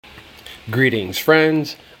Greetings,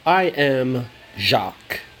 friends. I am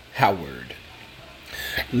Jacque Howard.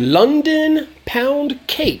 London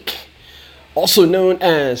Poundcake, also known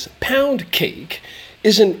as pound cake,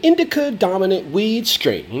 is an indica-dominant weed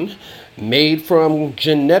strain made from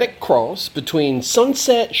genetic cross between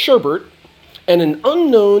Sunset Sherbet and an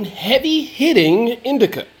unknown heavy-hitting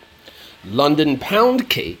indica. London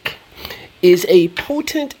Poundcake is a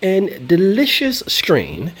potent and delicious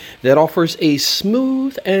strain that offers a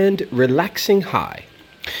smooth and relaxing high.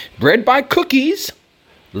 Bred by cookies,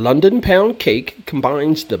 London Poundcake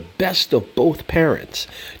combines the best of both parents,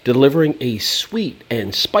 delivering a sweet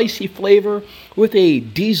and spicy flavor with a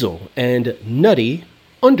diesel and nutty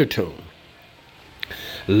undertone.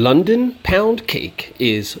 London Poundcake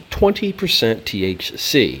is 20%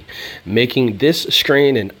 THC, making this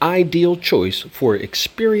strain an ideal choice for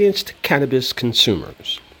experienced cannabis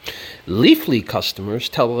consumers. Leafly customers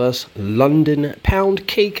tell us London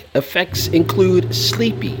Poundcake effects include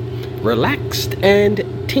sleepy, relaxed, and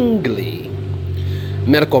tingly.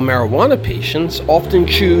 Medical marijuana patients often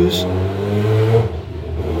choose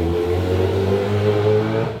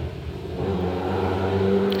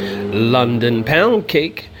London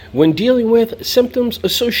Poundcake when dealing with symptoms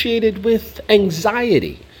associated with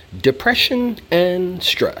anxiety, depression, and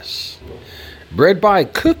stress. Bred by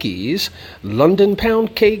cookies, London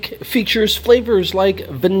Poundcake features flavors like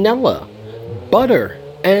vanilla, butter,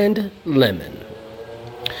 and lemon.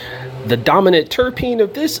 The dominant terpene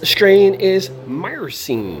of this strain is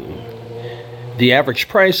myrcene. The average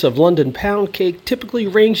price of London Poundcake typically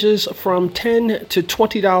ranges from $10 to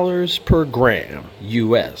 $20 per gram,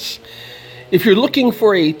 US. If you're looking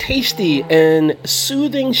for a tasty and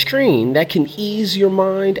soothing strain that can ease your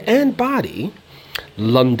mind and body,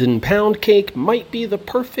 London Poundcake might be the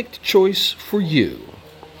perfect choice for you.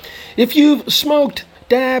 If you've smoked,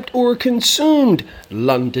 dabbed, or consumed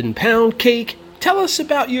London Poundcake, tell us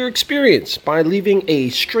about your experience by leaving a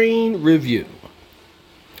strain review.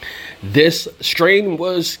 This strain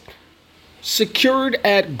was secured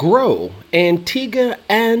at GROW Antigua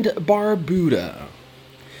Barbuda.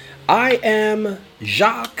 I am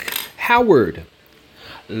Jacque Howard.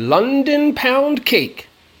 London Poundcake.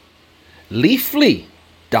 Leafly.com